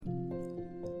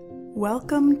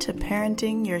Welcome to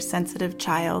Parenting Your Sensitive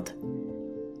Child.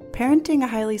 Parenting a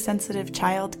highly sensitive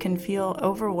child can feel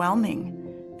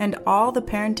overwhelming, and all the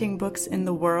parenting books in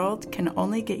the world can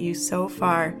only get you so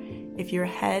far if your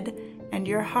head and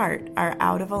your heart are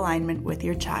out of alignment with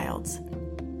your child's.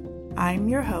 I'm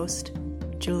your host,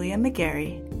 Julia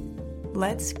McGarry.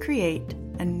 Let's create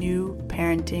a new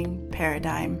parenting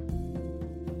paradigm.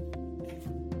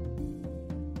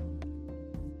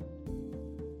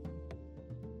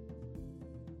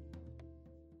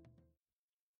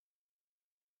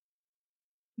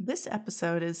 This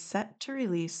episode is set to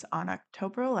release on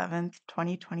October 11th,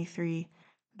 2023,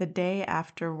 the day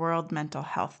after World Mental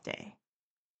Health Day.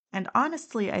 And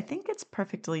honestly, I think it's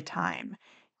perfectly timed,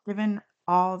 given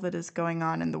all that is going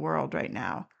on in the world right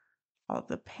now, all of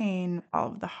the pain, all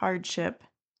of the hardship.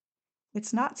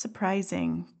 It's not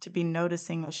surprising to be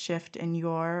noticing a shift in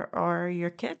your or your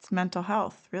kids' mental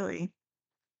health, really.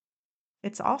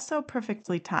 It's also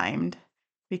perfectly timed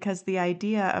because the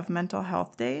idea of mental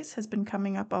health days has been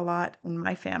coming up a lot in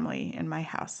my family, in my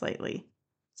house lately.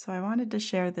 So I wanted to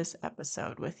share this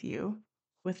episode with you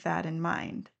with that in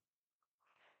mind.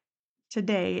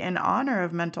 Today, in honor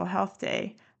of Mental Health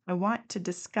Day, I want to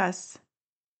discuss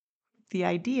the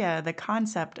idea, the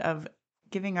concept of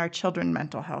giving our children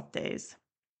mental health days,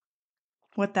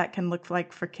 what that can look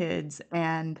like for kids,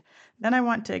 and then I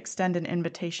want to extend an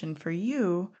invitation for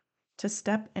you to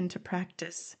step into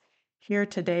practice here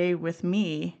today with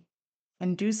me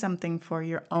and do something for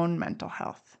your own mental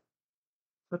health.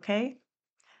 Okay?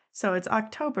 So it's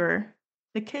October.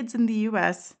 The kids in the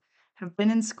US have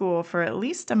been in school for at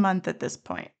least a month at this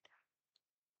point.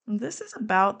 This is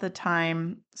about the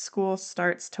time school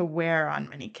starts to wear on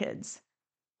many kids.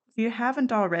 If you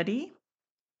haven't already,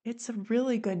 it's a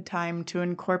really good time to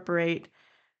incorporate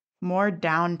more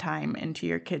downtime into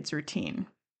your kids' routine.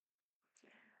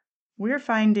 We're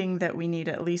finding that we need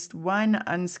at least one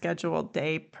unscheduled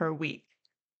day per week.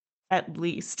 At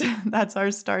least. That's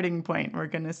our starting point. We're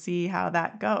going to see how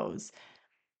that goes.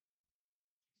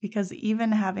 Because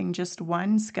even having just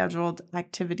one scheduled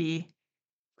activity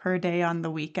per day on the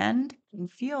weekend can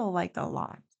feel like a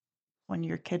lot when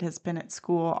your kid has been at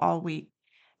school all week,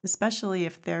 especially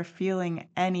if they're feeling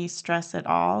any stress at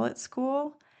all at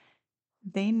school.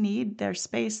 They need their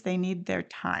space, they need their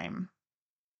time.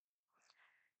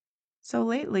 So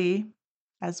lately,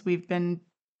 as we've been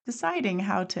deciding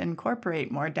how to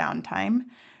incorporate more downtime,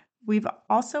 we've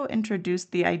also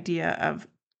introduced the idea of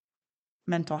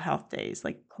mental health days,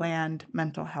 like planned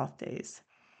mental health days.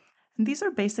 And these are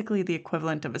basically the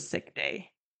equivalent of a sick day.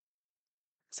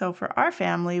 So for our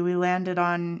family, we landed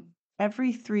on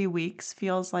every 3 weeks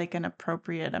feels like an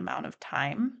appropriate amount of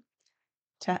time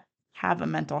to have a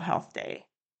mental health day.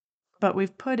 But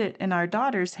we've put it in our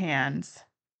daughter's hands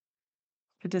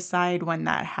to decide when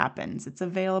that happens. It's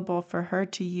available for her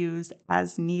to use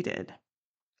as needed.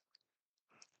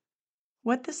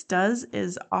 What this does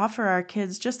is offer our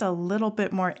kids just a little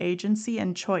bit more agency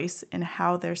and choice in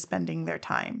how they're spending their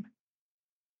time.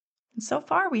 And so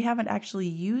far, we haven't actually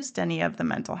used any of the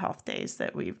mental health days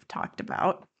that we've talked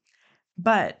about,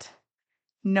 but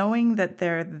knowing that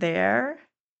they're there,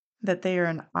 that they are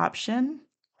an option,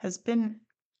 has been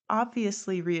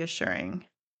obviously reassuring,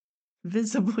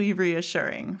 visibly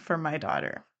reassuring for my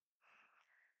daughter.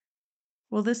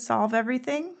 Will this solve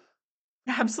everything?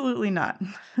 Absolutely not.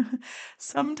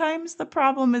 Sometimes the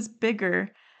problem is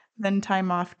bigger than time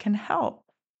off can help.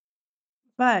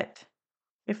 But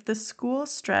if the school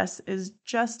stress is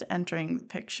just entering the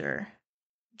picture,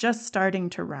 just starting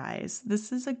to rise,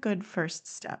 this is a good first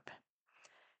step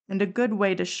and a good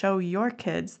way to show your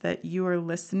kids that you are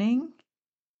listening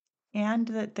and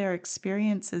that their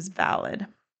experience is valid.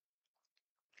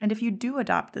 And if you do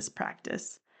adopt this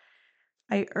practice,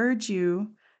 I urge you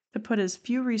to put as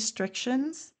few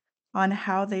restrictions on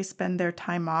how they spend their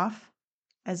time off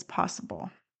as possible.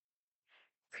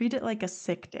 Treat it like a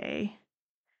sick day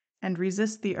and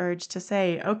resist the urge to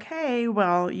say, okay,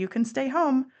 well, you can stay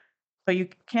home, but you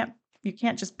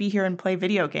can't just be here and play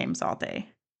video games all day.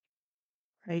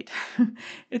 Right?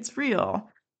 It's real.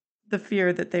 The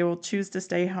fear that they will choose to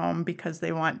stay home because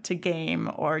they want to game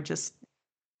or just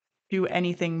do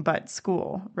anything but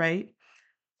school, right?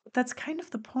 But that's kind of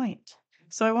the point.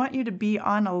 So I want you to be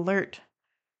on alert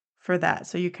for that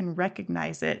so you can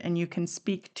recognize it and you can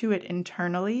speak to it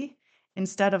internally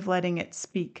instead of letting it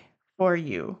speak for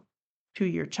you to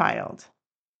your child.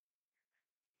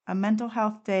 A mental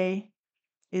health day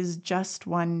is just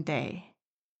one day.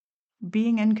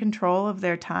 Being in control of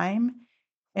their time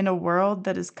in a world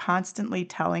that is constantly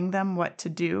telling them what to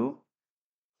do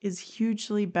is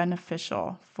hugely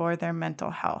beneficial for their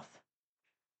mental health.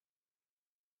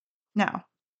 Now,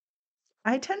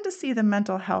 I tend to see the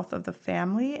mental health of the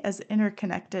family as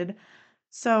interconnected.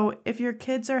 So, if your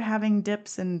kids are having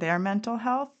dips in their mental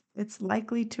health, it's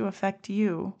likely to affect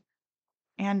you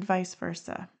and vice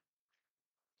versa.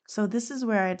 So, this is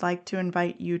where I'd like to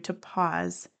invite you to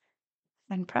pause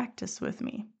and practice with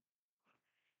me.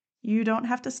 You don't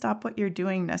have to stop what you're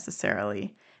doing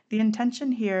necessarily. The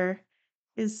intention here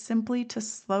is simply to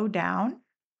slow down,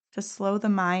 to slow the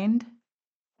mind,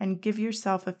 and give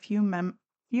yourself a few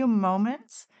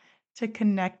moments to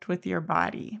connect with your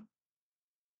body.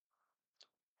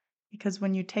 Because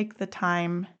when you take the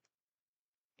time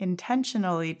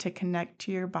intentionally to connect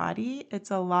to your body,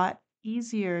 it's a lot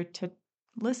easier to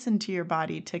listen to your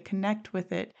body, to connect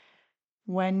with it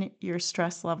when your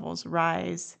stress levels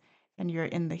rise and you're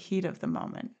in the heat of the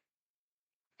moment.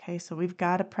 Okay, so we've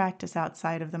got to practice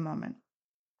outside of the moment.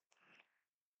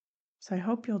 So I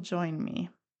hope you'll join me.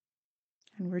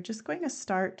 And we're just going to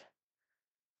start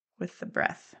with the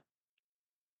breath.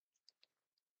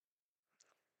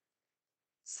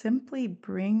 Simply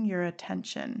bring your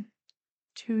attention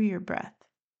to your breath.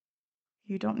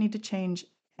 You don't need to change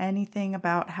anything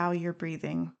about how you're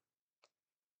breathing.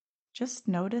 Just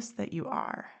notice that you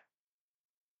are.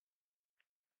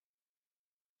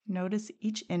 Notice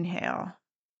each inhale,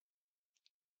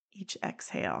 each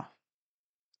exhale.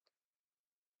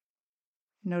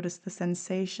 Notice the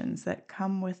sensations that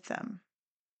come with them.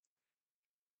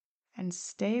 And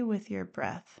stay with your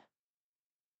breath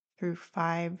through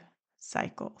 5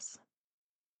 cycles.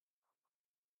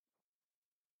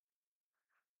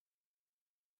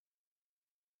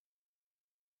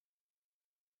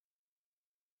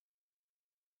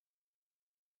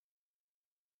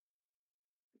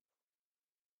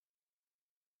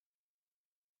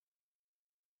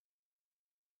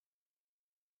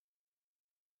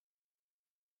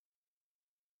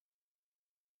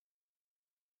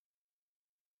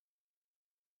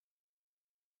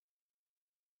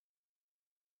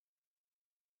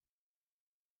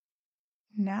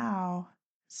 Now,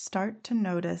 start to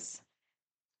notice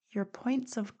your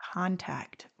points of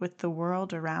contact with the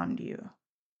world around you,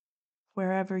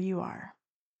 wherever you are.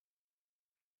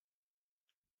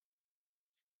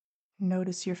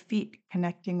 Notice your feet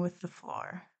connecting with the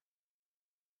floor,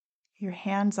 your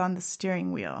hands on the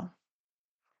steering wheel,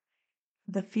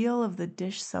 the feel of the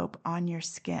dish soap on your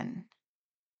skin.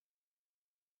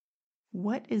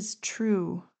 What is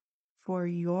true for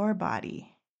your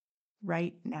body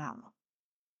right now?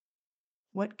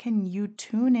 What can you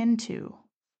tune into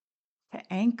to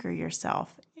anchor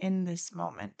yourself in this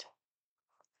moment?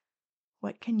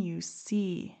 What can you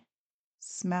see,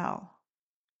 smell,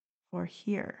 or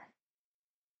hear?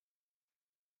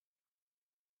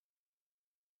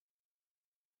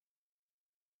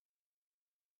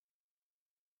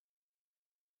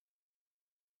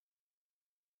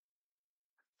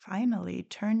 Finally,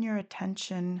 turn your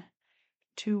attention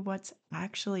to what's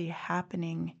actually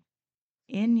happening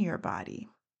in your body.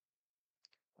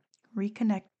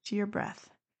 Reconnect to your breath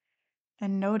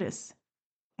and notice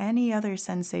any other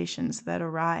sensations that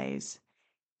arise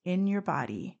in your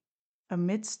body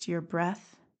amidst your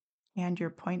breath and your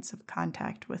points of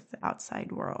contact with the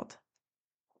outside world.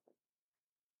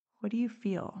 What do you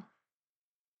feel?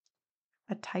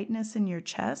 A tightness in your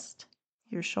chest,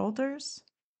 your shoulders,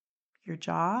 your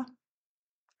jaw?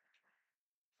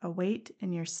 A weight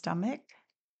in your stomach?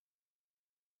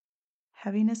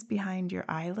 Heaviness behind your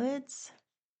eyelids?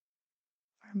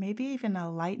 Or maybe even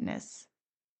a lightness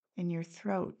in your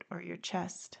throat or your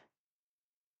chest?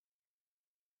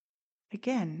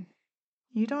 Again,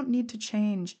 you don't need to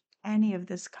change any of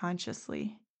this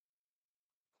consciously.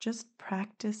 Just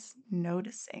practice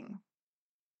noticing.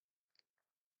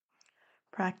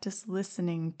 Practice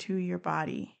listening to your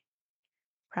body.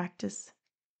 Practice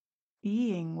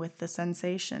being with the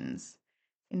sensations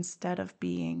instead of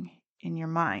being in your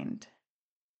mind.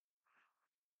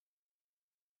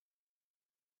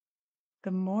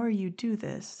 The more you do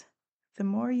this, the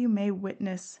more you may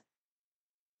witness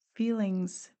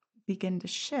feelings begin to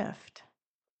shift.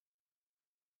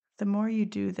 The more you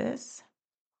do this,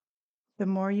 the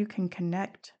more you can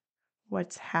connect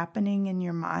what's happening in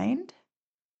your mind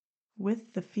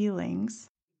with the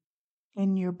feelings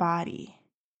in your body.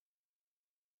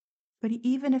 But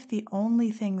even if the only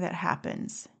thing that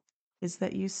happens is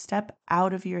that you step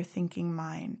out of your thinking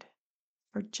mind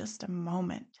for just a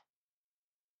moment,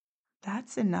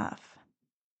 that's enough.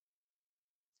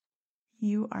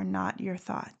 You are not your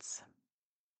thoughts.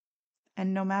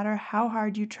 And no matter how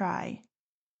hard you try,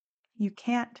 you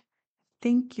can't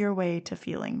think your way to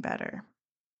feeling better.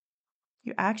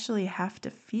 You actually have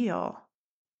to feel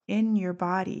in your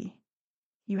body.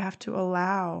 You have to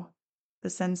allow the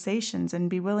sensations and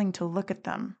be willing to look at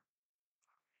them,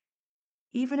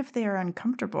 even if they are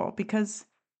uncomfortable, because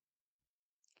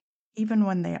even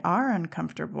when they are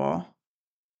uncomfortable,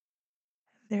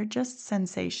 they're just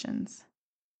sensations.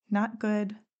 Not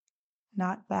good,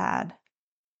 not bad,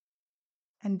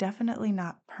 and definitely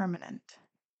not permanent.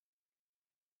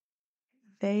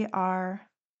 They are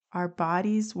our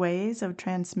body's ways of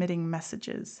transmitting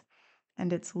messages,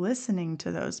 and it's listening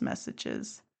to those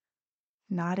messages,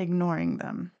 not ignoring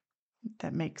them,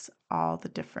 that makes all the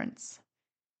difference.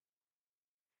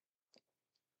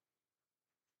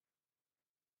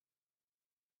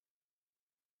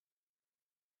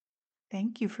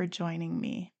 Thank you for joining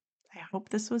me. I hope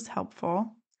this was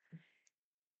helpful.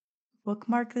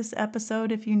 Bookmark this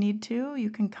episode if you need to. You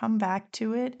can come back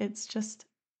to it. It's just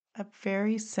a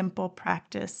very simple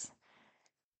practice.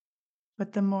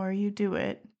 But the more you do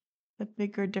it, the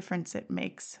bigger difference it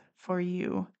makes for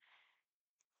you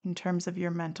in terms of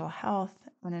your mental health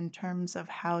and in terms of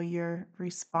how you're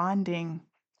responding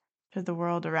to the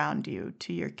world around you,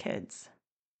 to your kids.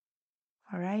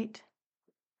 All right?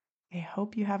 I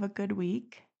hope you have a good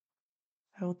week.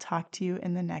 I will talk to you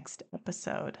in the next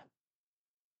episode.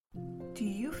 Do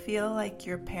you feel like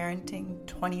you're parenting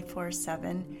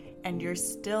 24/7 and you're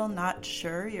still not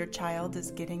sure your child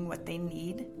is getting what they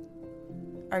need?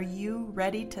 Are you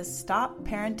ready to stop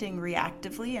parenting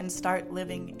reactively and start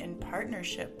living in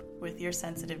partnership with your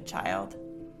sensitive child?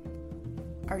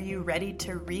 Are you ready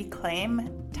to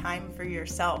reclaim time for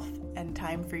yourself and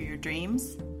time for your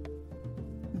dreams?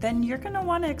 Then you're going to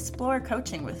want to explore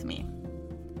coaching with me.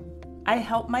 I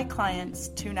help my clients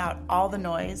tune out all the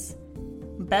noise,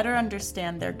 better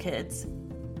understand their kids,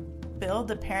 build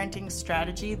a parenting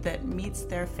strategy that meets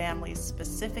their family's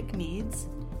specific needs,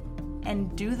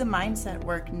 and do the mindset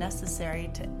work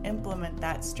necessary to implement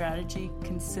that strategy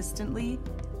consistently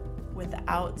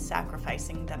without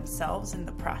sacrificing themselves in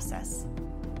the process.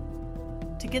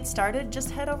 To get started, just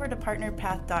head over to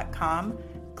partnerpath.com,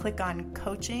 click on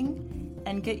coaching,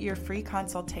 and get your free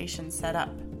consultation set up.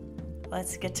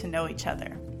 Let's get to know each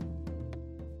other.